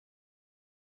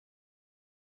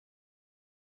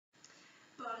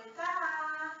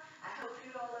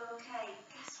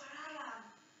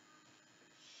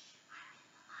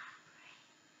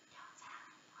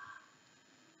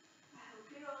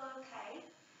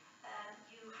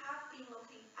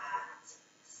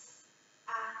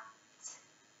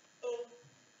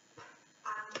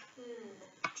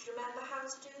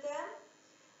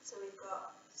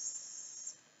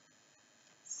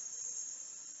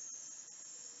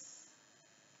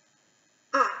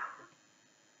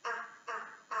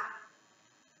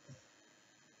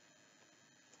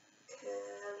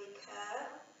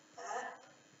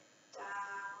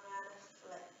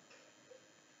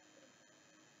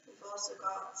also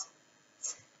got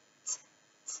t, t,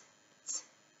 t, t.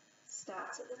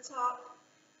 Start at the top,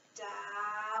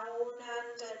 down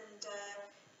and under.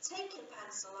 Take your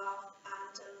pencil off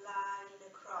and a line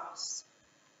across.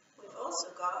 We've also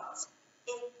got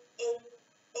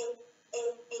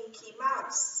inky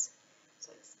mouse.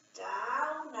 So it's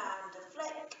down and a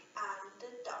flick and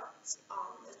a dot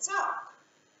on the top.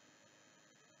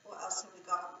 What else have we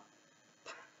got?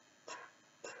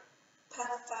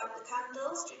 Puff out the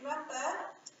candles, do you remember?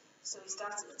 So we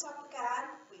start at the top again,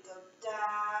 we go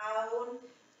down,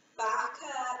 back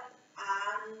up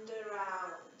and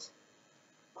around.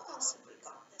 What else have we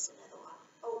got? There's another one.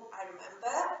 Oh, I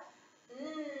remember.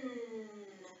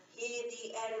 Hear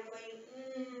the aeroplane.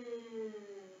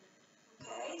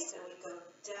 Okay, so we go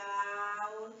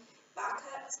down, back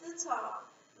up to the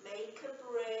top, make a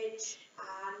bridge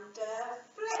and a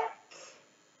flick.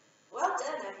 Well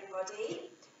done,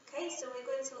 everybody. Okay, so we're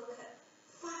going to look at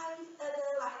 5 other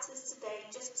letters today,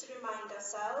 just to remind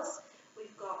ourselves.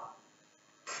 We've got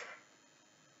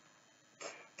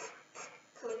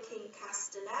clicking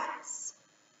castanets,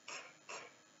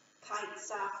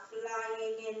 kites are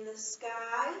flying in the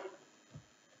sky.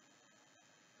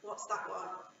 What's that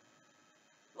one?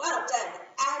 Well done,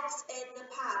 eggs in the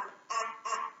pan,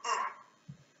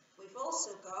 We've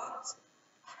also got,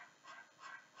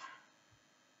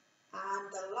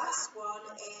 and the last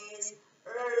one is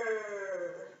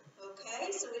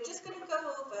okay, so we're just going to go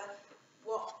over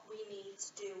what we need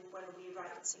to do when we're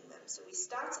writing them. So we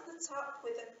start at the top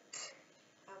with a k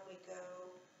and we go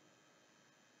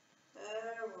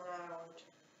around.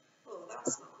 Oh,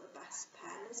 that's not the best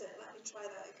pen, is it? Let me try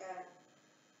that again.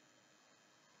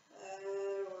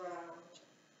 Around.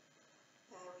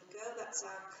 There we go, that's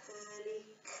our curly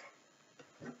k.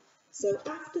 So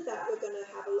after that we're going to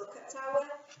have a look at our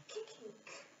kicking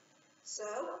k.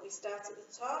 So we start at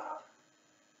the top,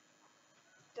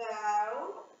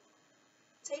 down,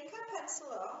 take our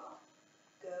pencil off,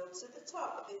 go to the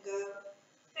top and go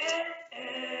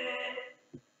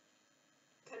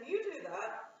Can you do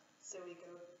that? So we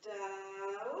go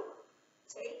down,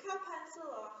 take our pencil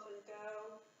off and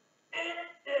go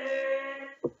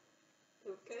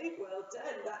Okay, well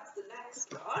done, that's the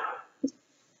next one.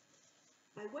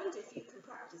 I wonder if you can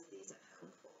practice these at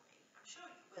home for me. I'm sure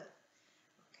you will.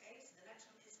 Okay, so the next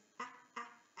one is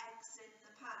eggs in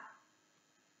the pan.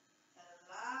 A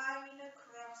line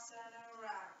across and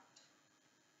around.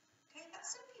 Okay,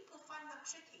 some people find that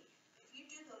tricky. But if you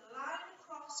do the line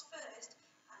across first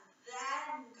and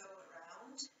then go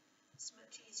around, it's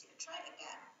much easier. Try it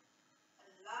again. A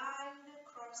line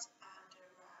across and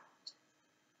around.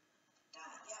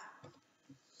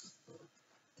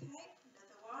 Okay,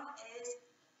 another one is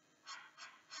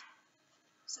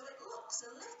so it looks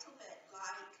a little bit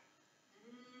like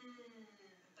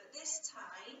but this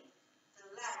time the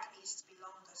leg needs to be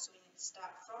longer, so we need to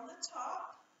start from the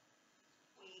top.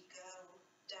 We go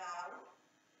down,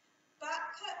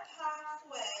 back up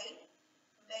halfway,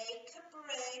 make a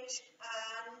bridge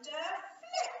and a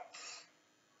flick.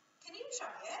 Can you try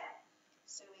it?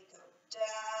 So we go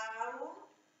down,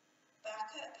 back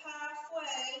up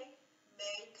halfway,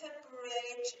 make a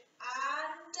bridge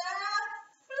and a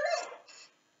flick.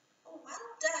 Oh, well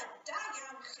done. Da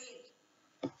iawn chi.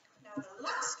 Now the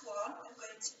last one I'm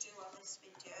going to do on this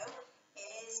video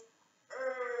is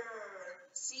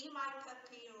See My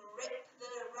Puppy Rip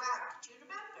the Rag. Do you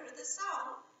remember the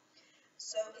song?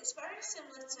 So it's very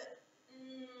similar to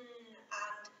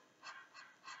and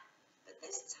but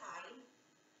this time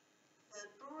the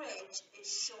bridge is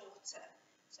shorter.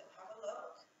 So have a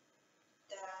look.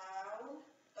 Down,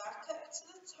 back up to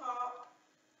the top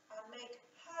and make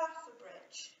half a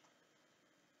bridge.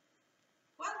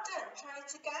 Well done, try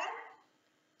it again.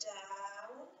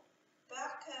 Down,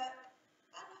 back up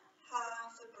and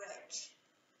half a bridge.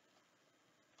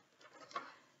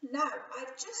 Now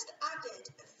I've just added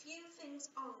a few things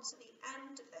on to the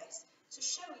end of this to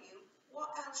show you what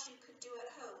else you could do at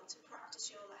home to practice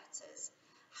your letters.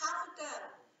 Have a go.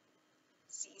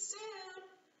 See you soon.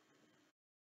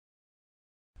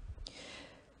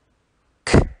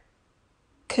 K,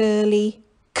 curly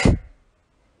k.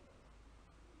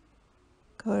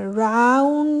 Go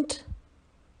around.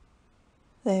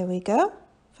 There we go.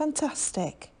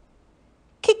 Fantastic.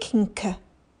 Kicking k.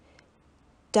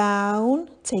 Down.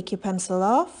 Take your pencil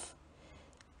off.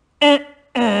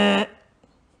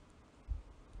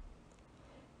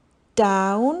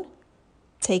 Down.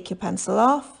 Take your pencil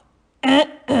off.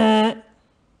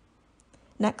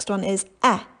 Next one is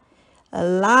a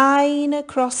line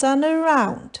across and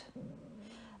around.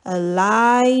 A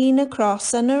line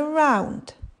across and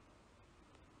around.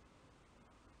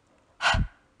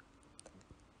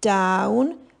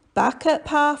 down, back up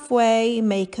halfway,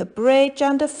 make a bridge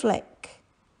and a flick.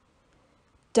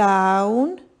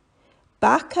 Down,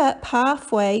 back up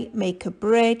halfway, make a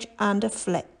bridge and a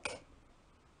flick.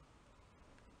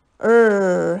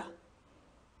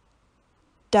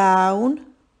 Down,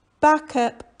 back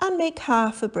up and make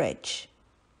half a bridge.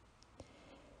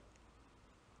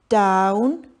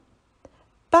 Down,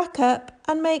 back up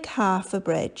and make half a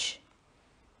bridge.